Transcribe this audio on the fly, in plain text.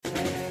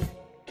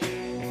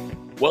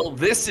Well,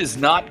 this is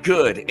not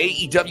good.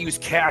 AEW's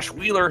Cash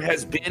Wheeler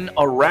has been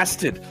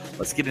arrested.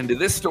 Let's get into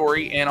this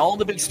story and all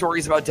the big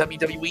stories about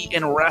WWE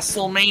and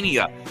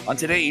WrestleMania on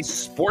today's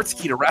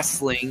Sportskeeda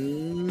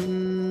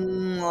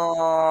Wrestling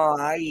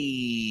Live.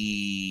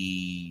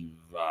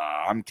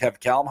 I'm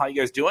Kev Kelm. How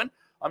you guys doing?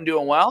 I'm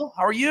doing well.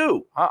 How are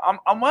you?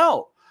 I'm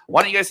well.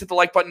 Why don't you guys hit the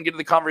like button and get to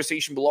the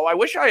conversation below? I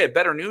wish I had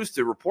better news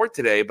to report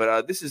today,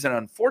 but this is an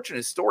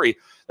unfortunate story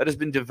that has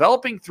been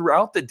developing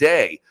throughout the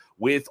day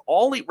with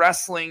All Elite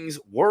Wrestling's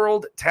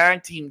World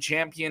Tag Team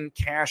Champion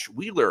Cash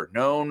Wheeler,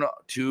 known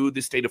to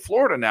the state of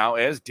Florida now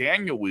as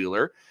Daniel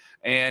Wheeler.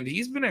 And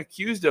he's been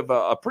accused of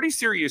a pretty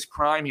serious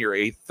crime here,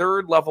 a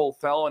third-level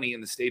felony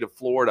in the state of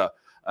Florida.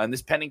 And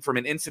this pending from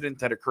an incident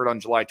that occurred on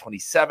July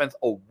 27th,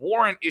 a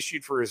warrant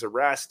issued for his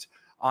arrest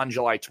on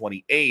July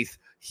 28th.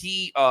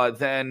 He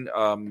then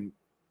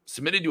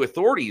submitted to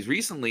authorities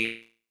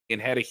recently and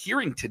had a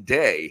hearing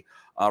today.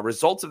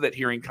 Results of that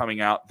hearing coming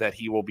out that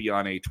he will be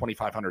on a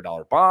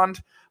 $2,500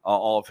 bond.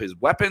 All of his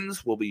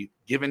weapons will be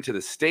given to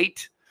the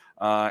state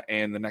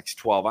in the next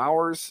 12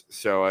 hours.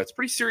 So it's a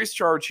pretty serious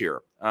charge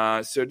here.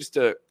 So just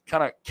to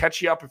kind of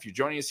catch you up, if you're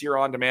joining us here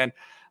on demand,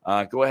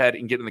 go ahead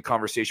and get in the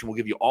conversation. We'll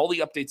give you all the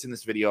updates in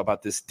this video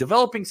about this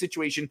developing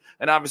situation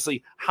and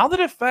obviously how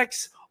that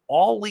affects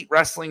All Elite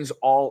Wrestling's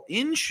All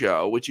In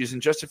show, which is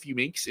in just a few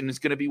weeks, and it's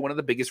going to be one of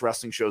the biggest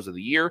wrestling shows of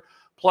the year.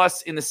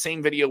 Plus, in the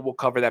same video, we'll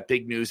cover that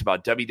big news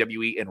about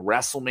WWE and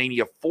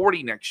WrestleMania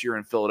 40 next year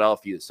in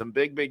Philadelphia. Some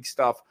big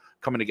stuff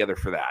coming together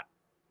for that.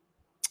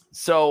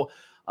 So,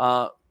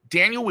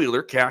 Daniel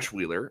Wheeler, Cash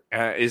Wheeler,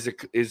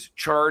 is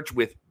charged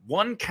with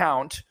one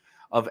count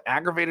of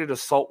aggravated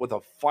assault with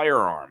a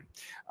firearm.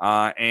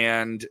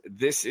 And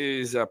this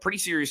is a pretty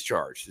serious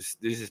charge.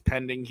 This is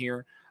pending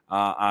here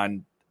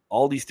on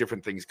all these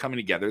different things coming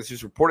together. This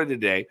was reported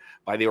today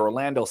by the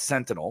Orlando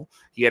Sentinel.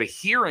 He had a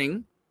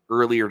hearing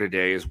earlier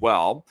today as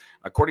well.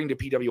 According to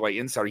PWI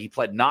Insider, he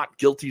pled not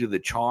guilty to the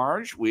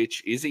charge,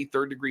 which is a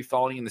third-degree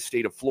felony in the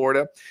state of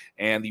Florida.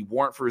 And the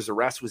warrant for his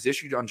arrest was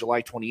issued on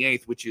July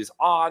 28th, which is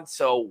odd.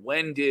 So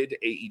when did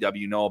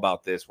AEW know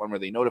about this? When were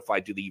they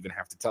notified? Do they even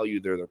have to tell you?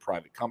 They're a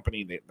private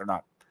company. They're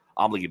not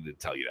obligated to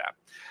tell you that.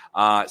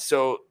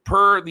 So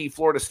per the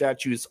Florida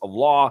statutes of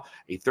law,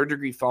 a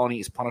third-degree felony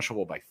is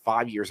punishable by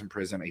 5 years in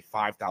prison, a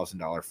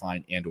 $5,000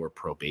 fine, and or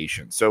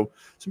probation. So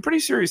some pretty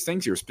serious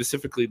things here,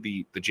 specifically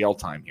the jail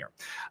time here.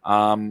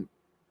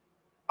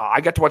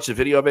 I got to watch the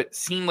video of it.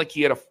 Seemed like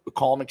he had a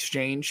calm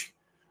exchange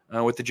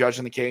with the judge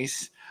in the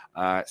case.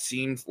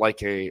 Seemed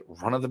like a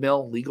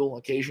run-of-the-mill legal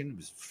occasion. It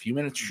was a few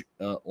minutes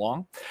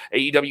long.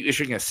 AEW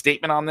issuing a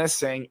statement on this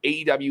saying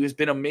AEW has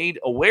been made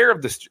aware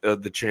of the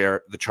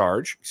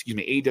charge.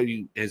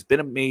 AEW has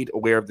been made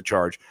aware of the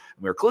charge,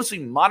 and we are closely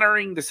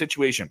monitoring the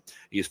situation.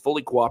 He is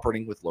fully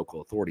cooperating with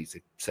local authorities.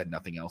 They said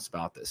nothing else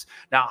about this.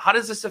 Now, how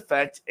does this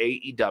affect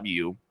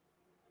AEW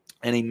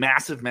and a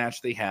massive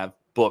match they have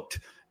booked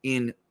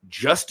in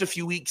just a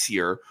few weeks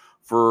here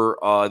for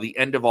the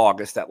end of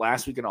August, that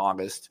last week in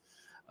August?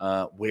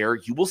 Where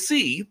you will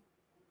see,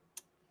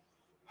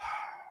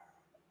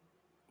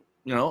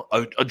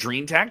 a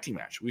dream tag team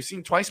match. We've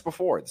seen twice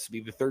before. This will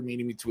be the third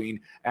meeting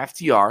between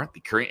FTR, the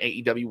current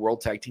AEW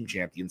World Tag Team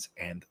Champions,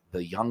 and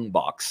the Young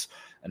Bucks,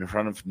 and in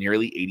front of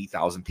nearly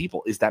 80,000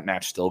 people. Is that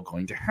match still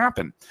going to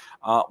happen?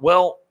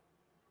 Well,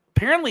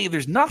 apparently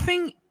there's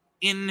nothing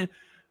in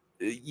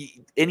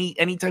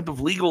any type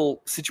of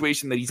legal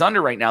situation that he's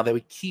under right now that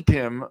would keep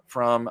him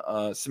from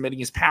submitting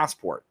his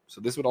passport. So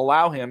this would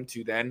allow him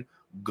to then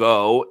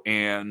go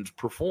and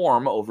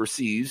perform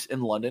overseas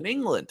in London,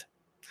 England,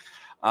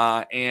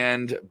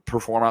 and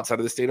perform outside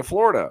of the state of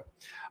Florida.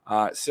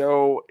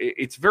 So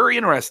it's very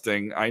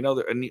interesting. I know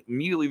that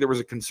immediately there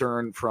was a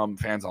concern from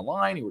fans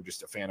online who were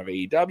just a fan of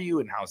AEW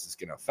and how is this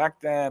going to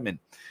affect them, and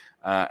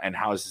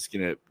how is this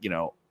going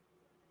to,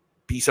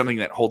 be something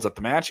that holds up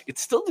the match.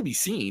 It's still to be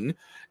seen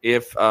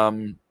if,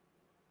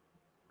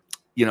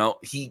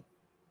 he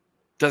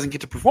doesn't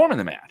get to perform in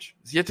the match.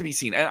 It's yet to be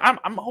seen. And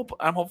I'm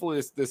hopeful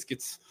this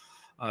gets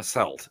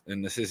settled,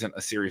 and this isn't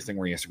a serious thing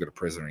where he has to go to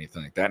prison or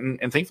anything like that.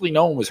 And thankfully,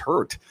 no one was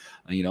hurt.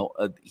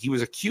 He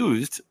was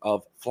accused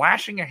of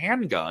flashing a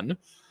handgun,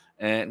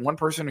 and one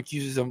person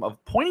accuses him of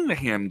pointing the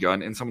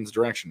handgun in someone's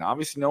direction. Now,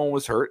 obviously, no one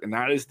was hurt, and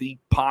that is the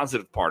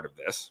positive part of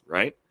this,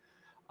 right?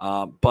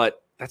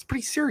 But that's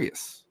pretty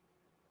serious.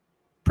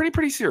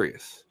 Pretty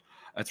serious.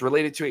 It's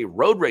related to a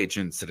road rage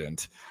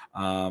incident.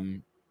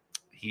 Daniel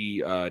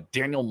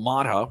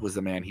Mata was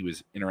the man he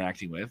was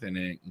interacting with,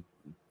 and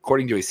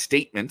according to a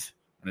statement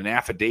and an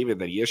affidavit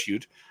that he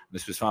issued,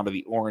 this was found by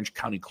the Orange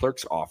County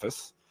Clerk's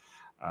Office,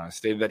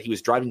 stated that he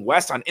was driving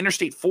west on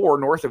Interstate 4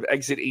 north of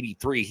Exit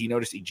 83. He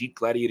noticed a Jeep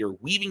Gladiator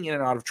weaving in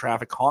and out of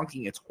traffic,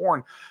 honking its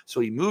horn,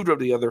 so he moved over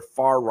to the other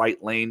far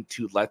right lane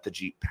to let the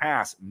Jeep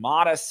pass.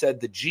 Mata said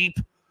the Jeep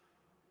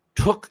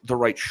took the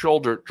right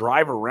shoulder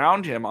drive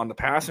around him on the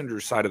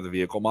passenger side of the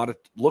vehicle. Mata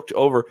looked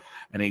over,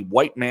 and a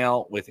white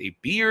male with a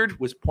beard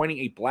was pointing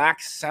a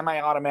black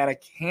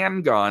semi-automatic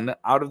handgun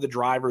out of the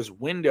driver's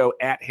window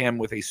at him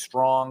with a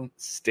strong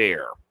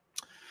stare.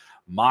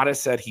 Mata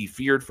said he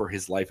feared for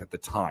his life at the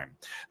time.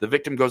 The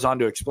victim goes on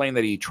to explain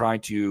that he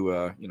tried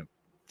to,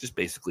 just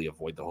basically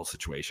avoid the whole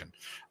situation.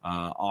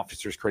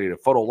 Officers created a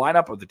photo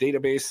lineup of the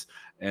database,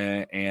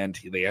 and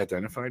they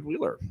identified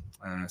Wheeler.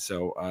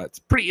 So it's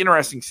a pretty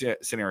interesting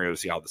scenario to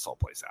see how this all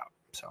plays out.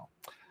 So,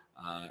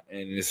 and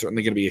it's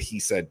certainly going to be a he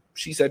said,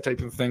 she said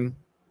type of thing.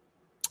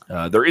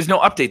 There is no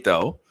update,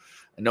 though,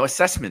 and no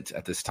assessment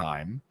at this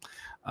time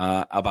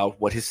about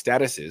what his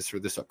status is for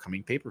this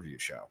upcoming pay-per-view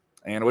show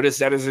and what his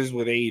status is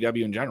with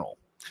AEW in general.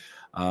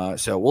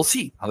 So we'll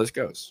see how this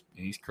goes.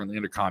 He's currently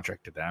under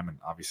contract to them, and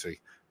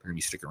obviously they're going to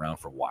be sticking around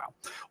for a while.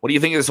 What do you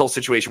think of this whole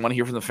situation? Want to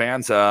hear from the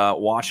fans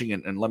watching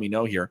and let me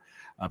know here.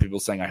 People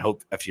saying, I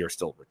hope FTR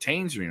still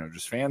retains.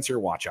 Just fans here.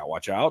 Watch out,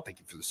 watch out. Thank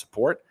you for the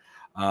support.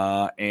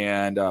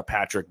 And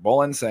Patrick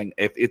Bullen saying,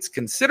 if it's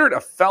considered a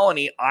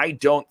felony, I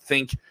don't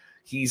think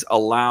he's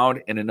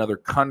allowed in another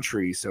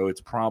country, so it's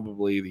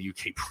probably the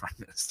UK Prime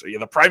Minister. Yeah,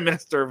 the Prime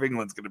Minister of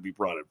England's going to be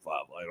brought in.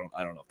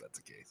 I don't know if that's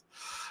the case.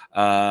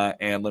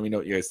 And let me know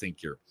what you guys think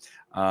here.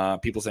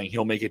 People saying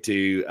he'll make it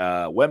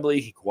to Wembley.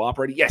 He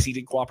cooperated. Yes, he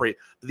did cooperate.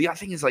 But the other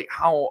thing is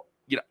how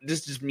this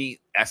is just me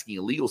asking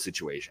a legal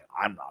situation.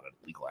 I'm not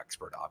a legal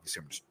expert,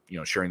 obviously. I'm just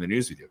sharing the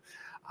news with you.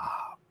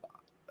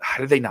 How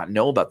did they not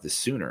know about this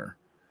sooner?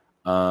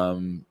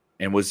 And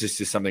was this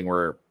just something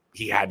where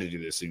he had to do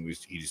this, and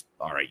he just,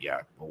 all right, yeah,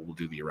 we'll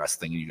do the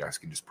arrest thing, and you guys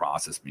can just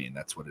process me, and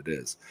that's what it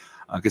is.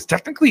 Because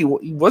technically,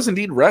 he was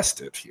indeed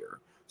arrested here,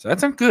 so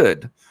that's not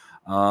good.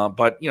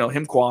 But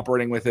him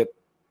cooperating with it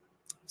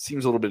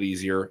seems a little bit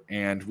easier,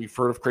 and we've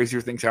heard of crazier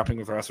things happening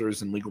with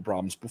wrestlers and legal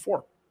problems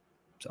before,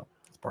 so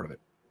that's part of it.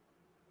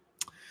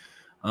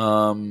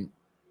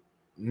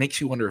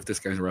 Makes you wonder if this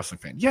guy's a wrestling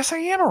fan. Yes, I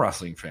am a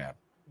wrestling fan.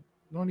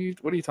 What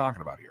are you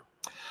talking about here?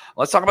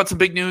 Let's talk about some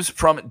big news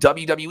from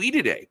WWE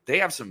today. They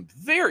have some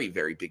very,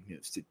 very big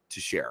news to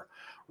share.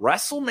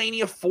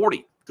 WrestleMania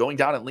 40, going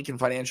down at Lincoln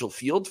Financial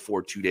Field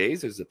for 2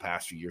 days, as the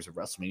past few years of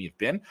WrestleMania have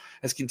been,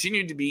 has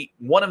continued to be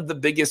one of the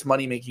biggest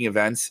money-making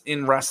events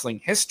in wrestling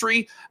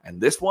history,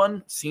 and this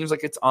one seems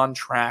like it's on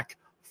track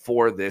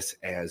for this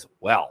as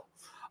well.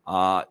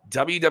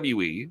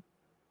 WWE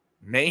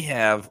may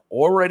have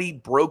already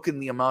broken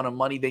the amount of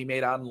money they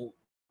made on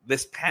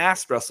this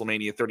past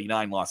WrestleMania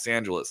 39 Los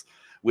Angeles,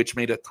 which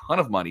made a ton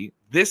of money.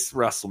 This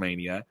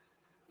WrestleMania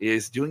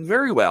is doing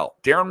very well.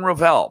 Darren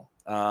Rovell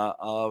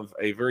of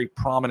a very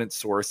prominent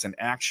source in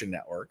Action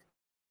Network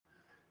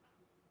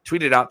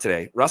tweeted out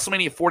today,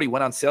 WrestleMania 40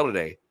 went on sale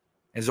today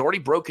and has already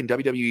broken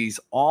WWE's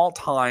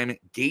all-time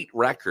gate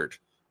record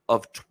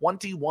of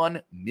 $21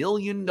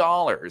 million,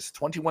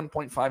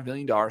 $21.5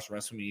 million for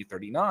WrestleMania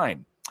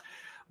 39.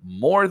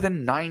 More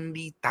than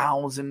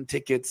 90,000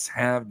 tickets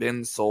have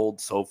been sold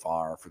so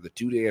far for the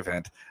 2-day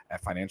event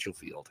at Financial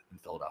Field in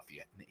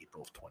Philadelphia in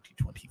April of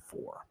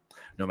 2024.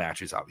 No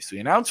matches obviously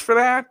announced for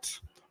that.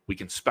 We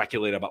can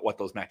speculate about what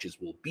those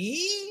matches will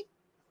be,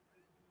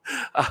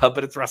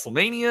 but it's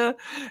WrestleMania,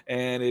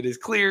 and it is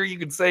clear you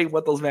can say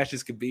what those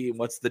matches could be and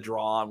what's the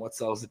draw and what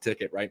sells the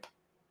ticket, right?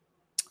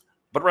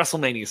 But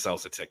WrestleMania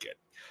sells the ticket.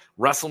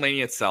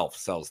 WrestleMania itself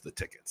sells the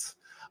tickets.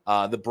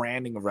 The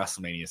branding of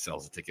WrestleMania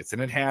sells the tickets,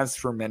 and it has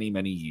for many,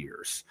 many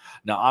years.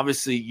 Now,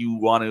 obviously, you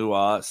want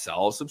to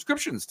sell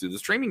subscriptions to the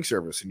streaming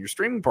service and your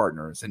streaming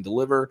partners and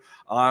deliver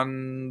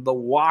on the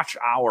watch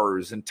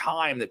hours and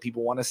time that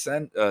people want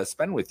to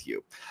spend with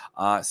you.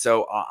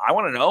 So I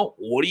want to know,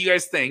 what do you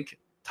guys think?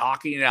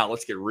 Talking it out.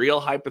 Let's get real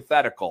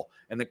hypothetical.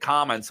 In the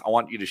comments, I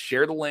want you to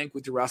share the link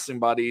with your wrestling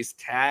buddies,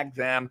 tag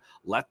them,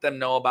 let them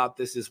know about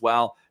this as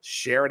well.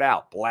 Share it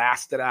out,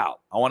 blast it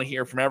out. I want to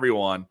hear from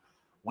everyone.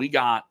 We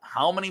got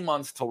how many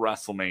months till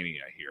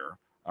WrestleMania here?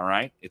 All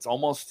right. It's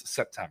almost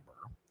September.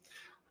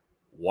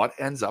 What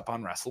ends up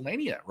on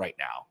WrestleMania right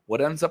now?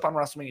 What ends up on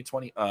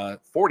WrestleMania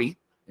 40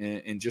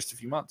 in just a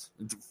few months?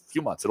 In a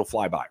few months. It'll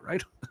fly by,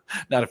 right?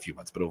 Not a few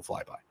months, but it'll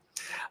fly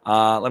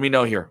by. Let me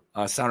know here.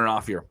 Sounding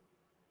off here.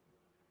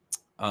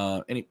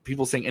 Any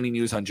people saying any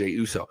news on Jey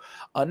Uso?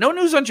 No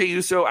news on Jey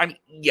Uso. I mean,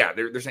 yeah,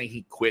 they're saying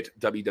he quit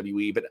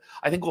WWE, but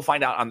I think we'll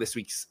find out on this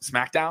week's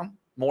SmackDown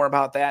more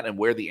about that and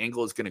where the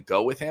angle is going to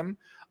go with him.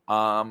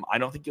 I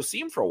don't think you'll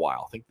see him for a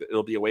while. I think that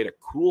it'll be a way to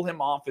cool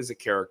him off as a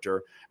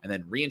character and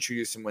then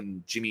reintroduce him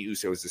when Jimmy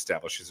Uso is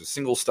established as a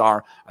single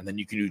star, and then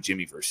you can do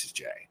Jimmy versus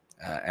Jey.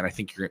 And I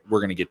think we're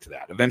going to get to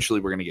that. Eventually,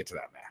 we're going to get to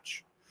that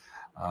match.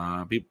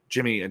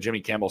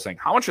 Jimmy Campbell saying,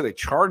 how much are they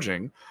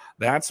charging?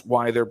 That's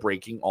why they're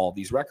breaking all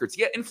these records.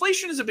 Yeah,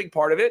 inflation is a big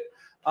part of it.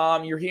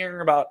 You're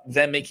hearing about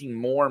them making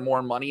more and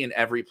more money in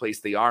every place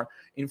they are.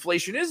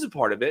 Inflation is a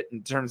part of it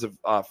in terms of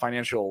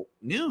financial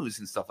news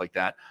and stuff like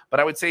that. But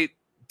I would say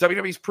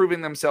WWE's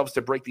proving themselves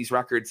to break these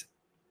records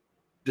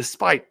in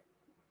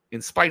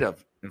spite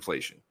of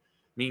inflation.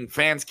 Meaning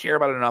fans care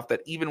about it enough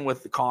that even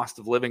with the cost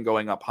of living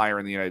going up higher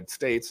in the United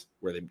States,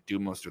 where they do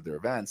most of their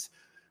events,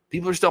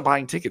 people are still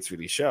buying tickets for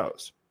these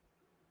shows.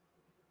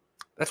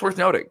 That's worth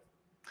noting.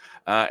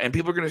 And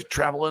people are going to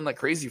travel in like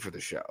crazy for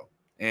the show.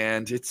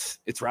 and it's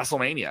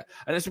WrestleMania.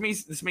 And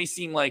this may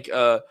seem like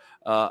a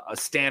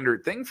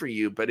standard thing for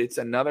you, but it's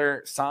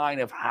another sign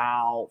of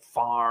how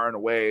far and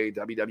away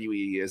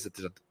WWE is at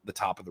the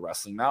top of the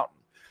wrestling mountain,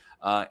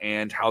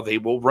 and how they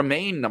will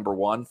remain number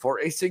one for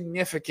a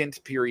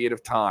significant period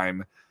of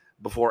time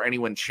before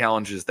anyone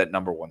challenges that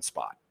number one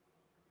spot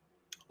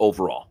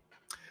overall.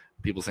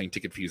 People saying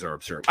ticket fees are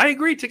absurd. I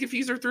agree. Ticket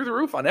fees are through the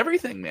roof on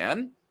everything,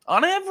 man.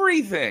 On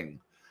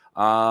everything.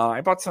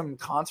 I bought some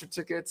concert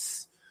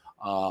tickets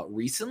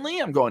recently.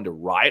 I'm going to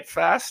Riot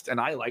Fest, and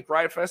I like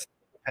Riot Fest,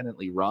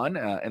 independently run,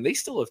 and they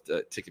still have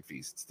the ticket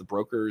fees. It's the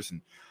brokers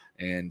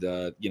and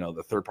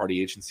the third-party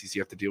agencies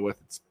you have to deal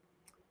with. It's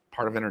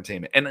part of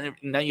entertainment. And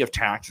now you have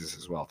taxes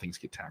as well. Things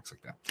get taxed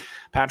like that.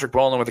 Patrick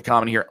Boland with a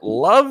comment here.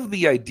 Love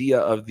the idea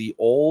of the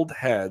old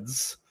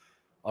heads.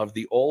 I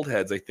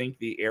think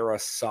the era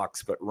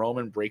sucks, but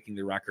Roman breaking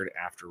the record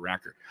after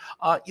record.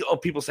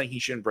 People saying he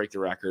shouldn't break the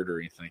record or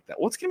anything like that.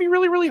 Well, it's going to be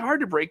really, really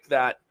hard to break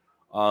that.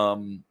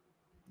 Talking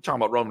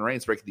about Roman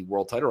Reigns breaking the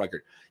world title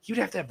record. He would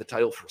have to have the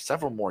title for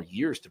several more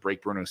years to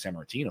break Bruno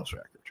Sammartino's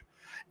record.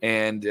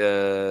 And,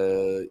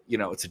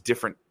 it's a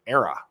different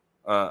era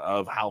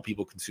of how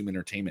people consume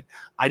entertainment.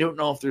 I don't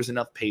know if there's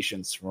enough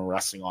patience from a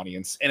wrestling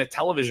audience and a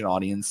television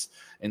audience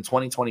in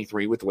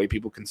 2023 with the way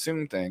people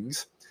consume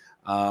things.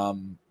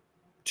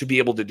 To be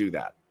able to do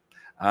that,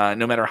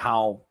 no matter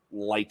how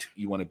light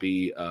you want to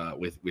be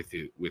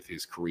with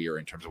his career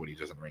in terms of what he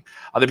does in the ring.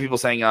 Other people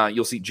saying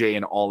you'll see Jay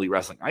and Ollie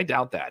wrestling. I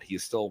doubt that. He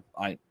is still,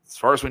 as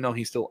far as we know,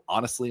 he's still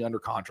honestly under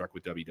contract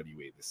with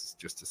WWE. This is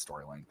just a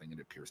storyline thing, it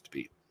appears to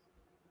be.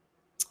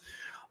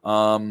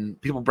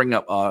 People bring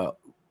up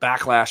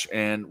Backlash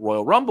and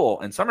Royal Rumble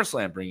and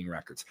SummerSlam bringing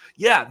records.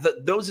 Yeah,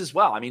 those as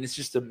well. I mean, it's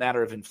just a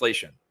matter of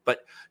inflation,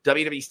 but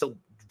WWE still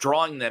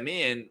drawing them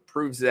in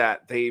proves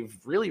that they've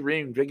really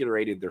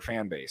reinvigorated their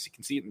fan base. You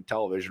can see it in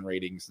television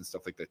ratings and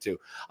stuff like that too.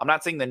 I'm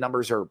not saying the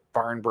numbers are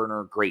barn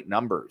burner great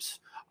numbers,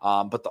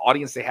 but the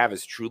audience they have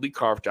is truly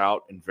carved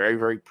out and very,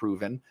 very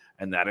proven,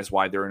 and that is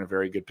why they're in a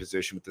very good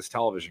position with this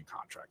television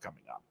contract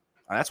coming up.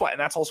 And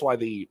that's also why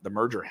the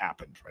merger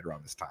happened right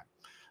around this time.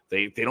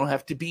 They don't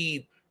have to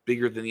be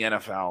bigger than the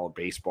NFL or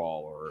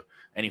baseball or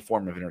any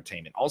form of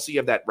entertainment. Also, you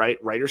have that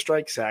writer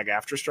strike,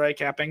 SAG-AFTRA strike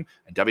happening,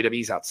 and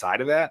WWE's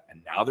outside of that,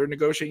 and now they're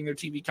negotiating their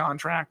TV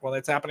contract while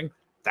that's happening.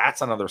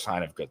 That's another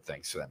sign of good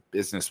things for them,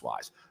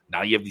 business-wise.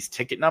 Now you have these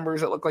ticket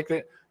numbers that look like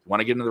that. You want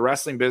to get into the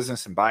wrestling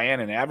business and buy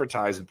in and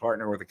advertise and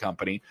partner with a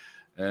company,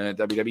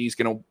 WWE is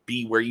going to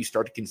be where you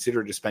start to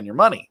consider to spend your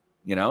money,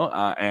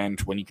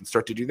 and when you can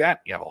start to do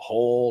that, you have a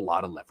whole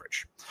lot of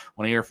leverage. I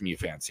want to hear from you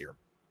fans here.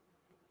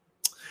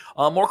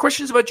 More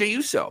questions about Jey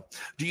Uso.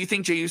 Do you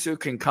think Jey Uso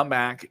can come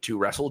back to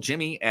wrestle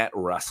Jimmy at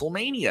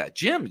WrestleMania?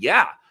 Jim,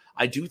 yeah,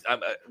 I do.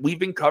 We've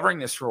been covering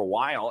this for a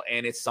while,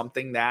 and it's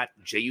something that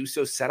Jey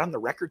Uso said on the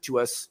record to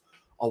us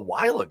a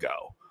while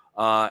ago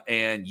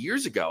and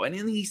years ago. And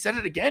then he said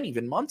it again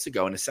even months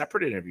ago in a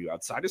separate interview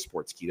outside of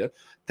Sportskeeda,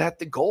 that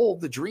the goal,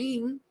 the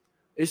dream,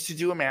 is to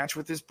do a match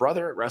with his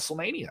brother at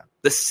WrestleMania,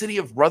 the city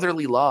of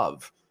brotherly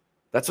love.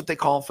 That's what they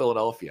call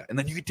Philadelphia. And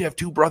then you get to have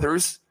two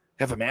brothers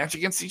have a match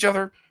against each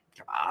other.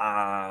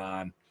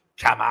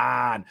 Come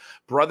on.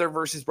 Brother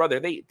versus brother.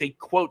 They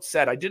quote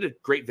said, I did a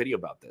great video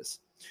about this.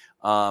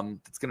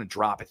 It's going to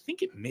drop. I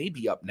think it may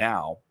be up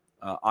now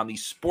on the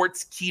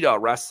Sportskeeda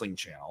wrestling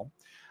channel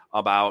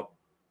about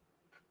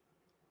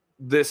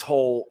this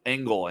whole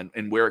angle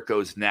and where it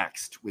goes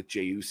next with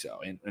Jey Uso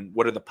and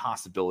what are the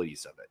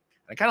possibilities of it.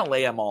 And I kind of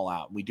lay them all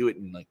out. We do it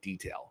in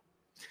detail.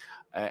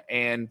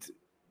 And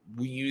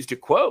we used a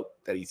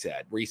quote that he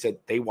said where he said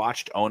they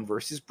watched Owen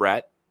versus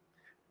Brett,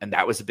 and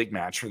that was a big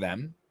match for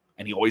them.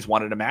 And he always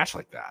wanted a match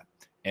like that.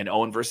 And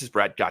Owen versus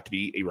Brett got to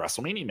be a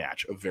WrestleMania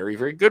match, a very,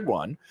 very good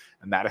one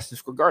in Madison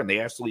Square Garden. They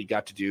actually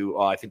got to do,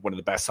 I think, one of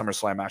the best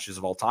SummerSlam matches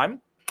of all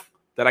time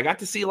that I got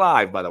to see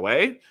live, by the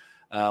way,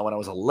 when I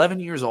was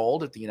 11 years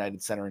old at the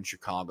United Center in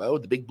Chicago,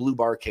 the big blue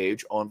bar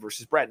cage, Owen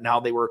versus Brett.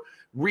 Now they were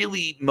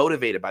really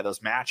motivated by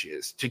those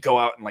matches to go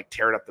out and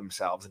tear it up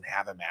themselves and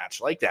have a match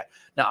like that.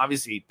 Now,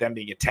 obviously, them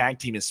being a tag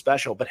team is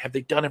special, but have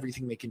they done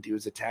everything they can do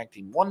as a tag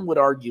team? One would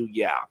argue,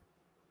 yeah.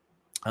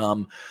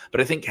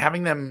 But I think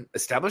having them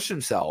establish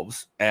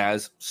themselves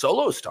as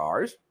solo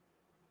stars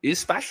is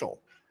special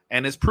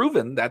and has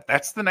proven that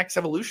that's the next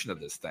evolution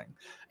of this thing.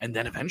 And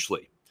then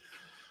eventually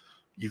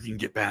you can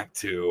get back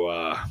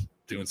to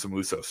doing some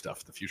Uso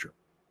stuff in the future.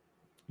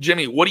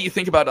 Jimmy, what do you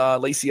think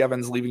about Lacey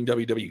Evans leaving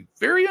WWE?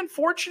 Very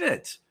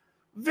unfortunate.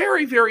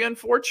 Very, very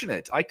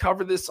unfortunate. I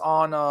covered this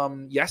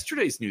on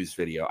yesterday's news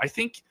video. I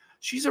think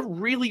she's a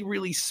really,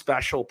 really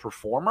special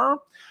performer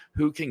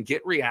who can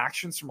get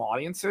reactions from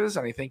audiences.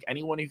 And I think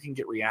anyone who can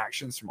get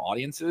reactions from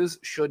audiences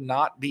should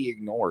not be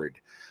ignored.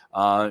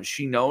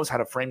 She knows how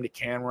to frame the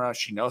camera.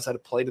 She knows how to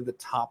play to the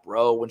top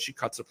row when she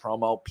cuts a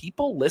promo.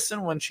 People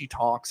listen when she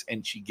talks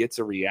and she gets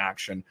a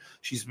reaction.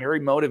 She's very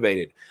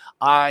motivated.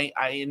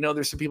 I know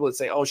there's some people that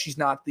say, oh, she's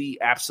not the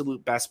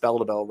absolute best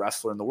bell-to-bell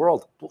wrestler in the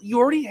world. Well, you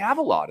already have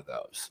a lot of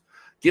those.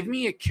 Give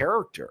me a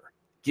character.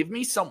 Give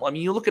me some. I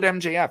mean, you look at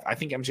MJF. I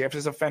think MJF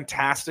is a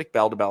fantastic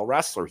bell-to-bell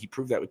wrestler. He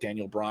proved that with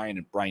Daniel Bryan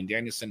and Bryan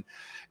Danielson.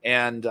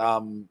 And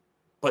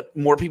but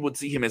more people would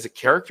see him as a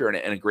character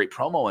and a great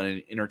promo and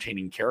an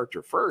entertaining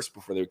character first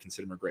before they would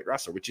consider him a great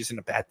wrestler, which isn't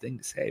a bad thing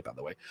to say, by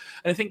the way.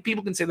 And I think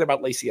people can say that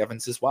about Lacey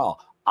Evans as well.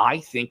 I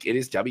think it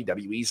is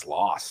WWE's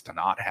loss to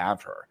not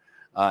have her.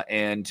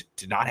 And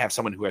to not have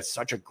someone who has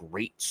such a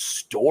great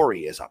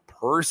story as a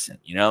person,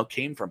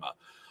 came from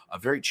a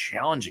very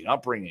challenging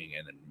upbringing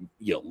and,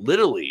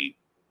 literally,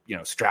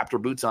 strapped her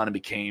boots on and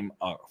became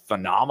a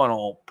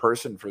phenomenal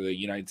person for the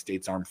United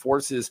States Armed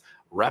Forces,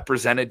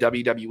 represented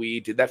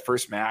WWE, did that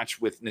first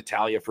match with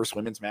Natalya, first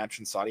women's match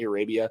in Saudi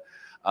Arabia,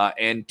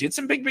 and did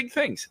some big, big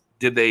things.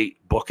 Did they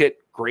book it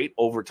great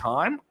over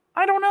time?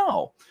 I don't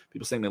know.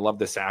 People saying they love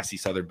the sassy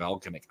Southern Belle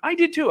gimmick. I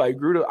did too. I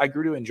grew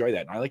to enjoy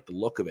that, and I like the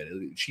look of it.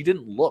 She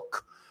didn't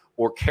look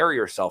or carry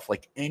herself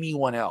like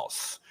anyone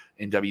else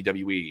in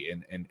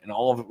WWE, and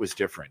all of it was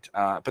different.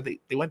 But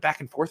they went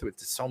back and forth with it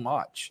so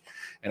much,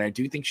 and I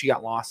do think she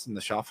got lost in the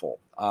shuffle.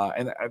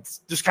 And it's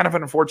just kind of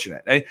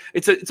unfortunate.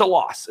 It's a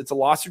loss. It's a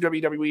loss for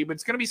WWE, but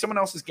it's going to be someone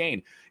else's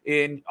gain.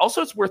 And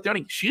also, it's worth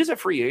noting she is a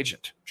free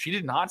agent. She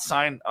did not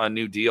sign a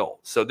new deal,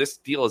 so this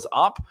deal is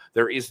up.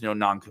 There is no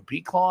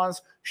non-compete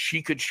clause.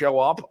 She could show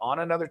up on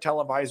another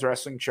televised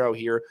wrestling show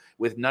here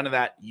with none of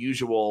that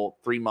usual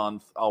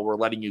 3-month, oh, we're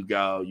letting you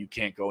go, you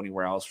can't go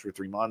anywhere else for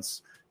 3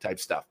 months type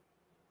stuff.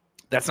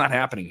 That's not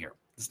happening here.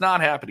 It's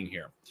not happening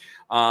here.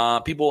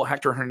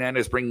 Hector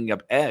Hernandez bringing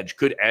up Edge.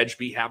 Could Edge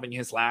be having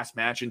his last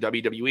match in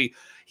WWE?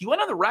 He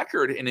went on the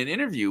record in an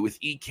interview with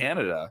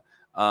Canada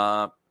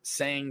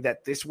saying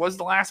that this was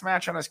the last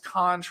match on his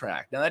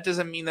contract. Now, that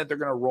doesn't mean that they're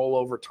going to roll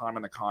over time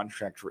on the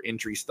contract for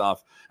injury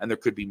stuff, and there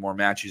could be more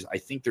matches. I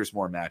think there's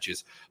more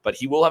matches. But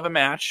he will have a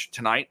match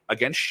tonight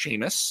against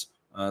Sheamus.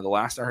 The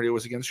last I heard it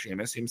was against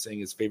Sheamus. Him saying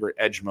his favorite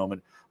Edge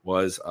moment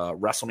was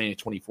WrestleMania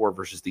 24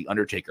 versus The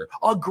Undertaker.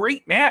 A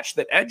great match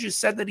that Edge has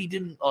said that he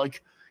didn't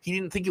like. He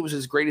didn't think it was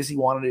as great as he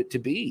wanted it to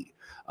be,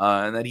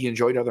 and that he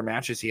enjoyed other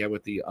matches he had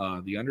with the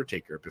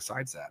Undertaker.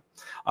 Besides that,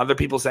 other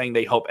people saying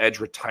they hope Edge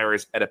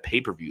retires at a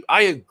pay-per-view.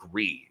 I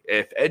agree.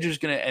 If Edge is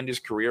going to end his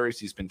career, as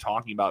he's been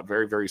talking about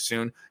very, very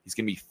soon, he's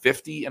going to be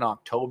 50 in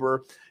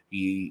October.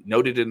 He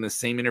noted in the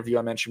same interview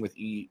I mentioned with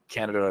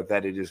Canada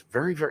that it is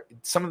very, very,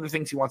 some of the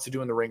things he wants to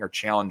do in the ring are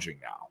challenging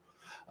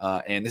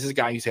now. And this is a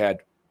guy who's had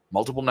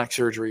multiple neck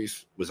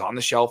surgeries, was on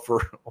the shelf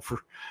for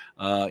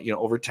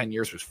over 10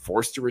 years, was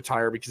forced to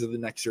retire because of the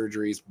neck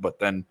surgeries, but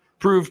then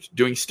proved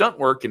doing stunt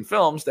work in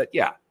films that,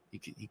 yeah, he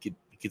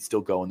could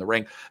still go in the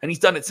ring. And he's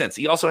done it since.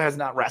 He also has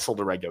not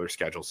wrestled a regular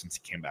schedule since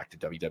he came back to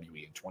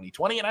WWE in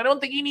 2020. And I don't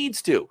think he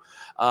needs to.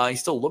 He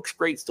still looks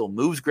great, still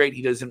moves great.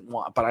 He doesn't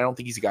want, but I don't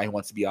think he's a guy who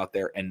wants to be out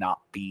there and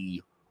not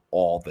be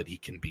all that he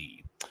can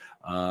be.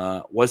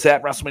 Was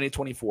that WrestleMania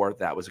 24?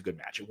 That was a good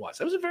match. It was.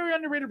 That was a very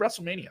underrated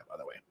WrestleMania, by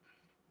the way.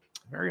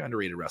 Very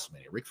underrated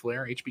WrestleMania. Ric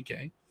Flair,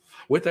 HBK,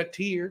 with a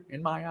tear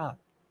in my eye.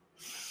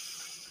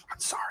 I'm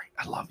sorry.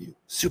 I love you.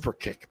 Super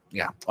kick.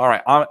 Yeah. All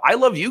right. I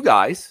love you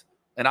guys.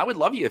 And I would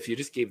love you if you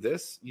just gave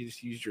this. You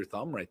just used your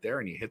thumb right there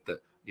and you hit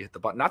the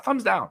button. Not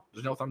thumbs down.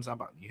 There's no thumbs down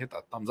button. You hit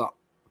the thumbs up.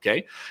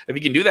 Okay. If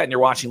you can do that and you're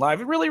watching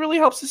live, it really, really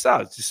helps us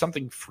out. It's just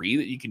something free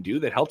that you can do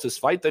that helps us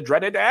fight the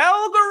dreaded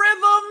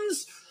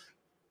algorithms.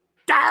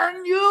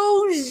 Darn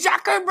you,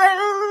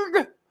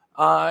 Zuckerberg.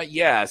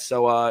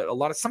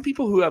 So some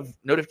people who have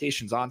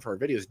notifications on for our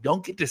videos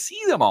don't get to see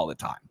them all the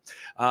time.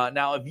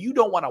 Now, if you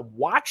don't want to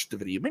watch the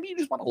video, maybe you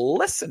just want to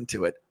listen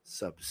to it,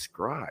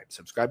 subscribe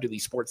to the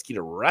Sportskeeda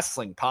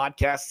Wrestling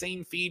Podcast.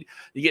 Same feed.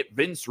 You get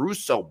Vince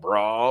Russo,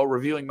 bro,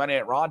 reviewing Monday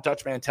Night Raw,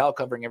 Dutch Mantel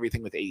covering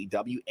everything with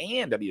AEW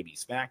and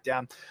WWE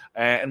SmackDown,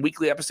 and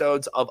weekly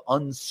episodes of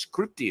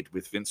Unscripted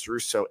with Vince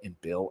Russo and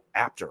Bill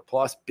Apter.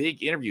 Plus,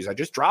 big interviews. I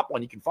just dropped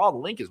one. You can follow the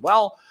link as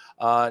well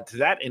to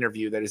that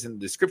interview that is in the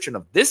description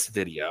of this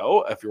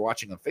video if you're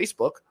watching on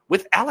Facebook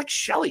with Alex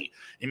Shelley,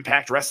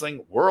 Impact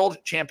Wrestling World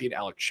Champion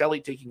Alex Shelley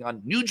taking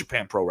on New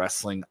Japan Pro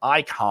Wrestling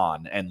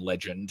icon and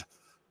legend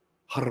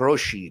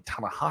Hiroshi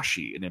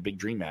Tanahashi in a big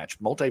dream match,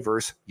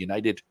 Multiverse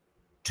United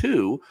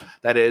 2.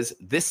 That is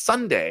this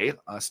Sunday,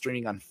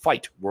 streaming on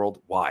Fight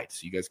Worldwide.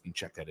 So you guys can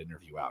check that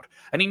interview out.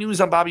 Any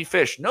news on Bobby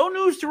Fish? No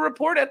news to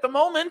report at the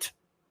moment.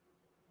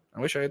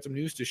 I wish I had some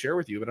news to share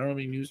with you, but I don't have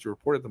any news to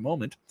report at the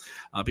moment.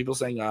 People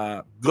saying,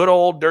 good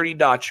old Dirty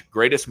Dutch,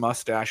 greatest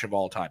mustache of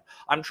all time.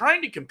 I'm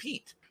trying to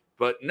compete,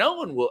 but no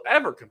one will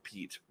ever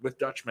compete with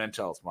Dutch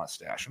Mantel's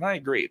mustache. And I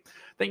agree.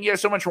 Thank you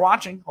guys so much for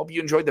watching. Hope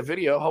you enjoyed the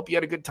video. Hope you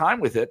had a good time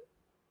with it.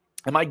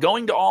 Am I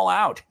going to All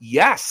Out?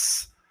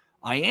 Yes,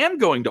 I am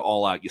going to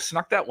All Out. You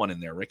snuck that one in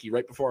there, Ricky,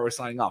 right before I was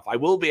signing off. I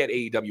will be at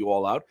AEW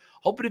All Out.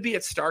 Hoping to be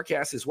at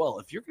StarCast as well.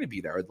 If you're going to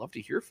be there, I'd love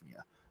to hear from you.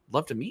 I'd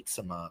love to meet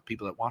some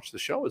people that watch the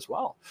show as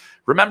well.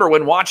 Remember,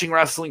 when watching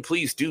wrestling,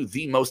 please do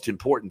the most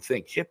important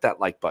thing. Hit that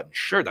like button.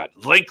 Share that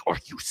link or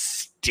you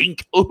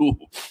stink. Ooh,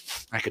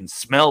 I can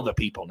smell the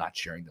people not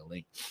sharing the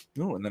link.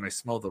 Ooh, and then I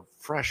smell the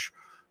fresh,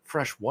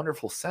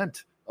 wonderful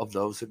scent of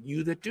those of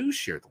you that do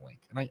share the link.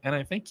 And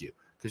I thank you,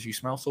 because you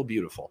smell so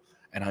beautiful.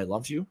 And I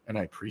love you, and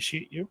I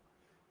appreciate you.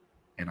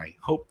 And I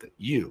hope that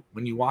you,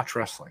 when you watch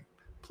wrestling,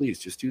 please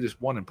just do this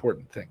one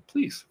important thing.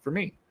 Please, for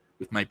me,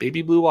 with my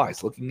baby blue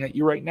eyes looking at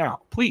you right now,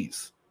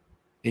 please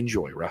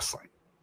enjoy wrestling.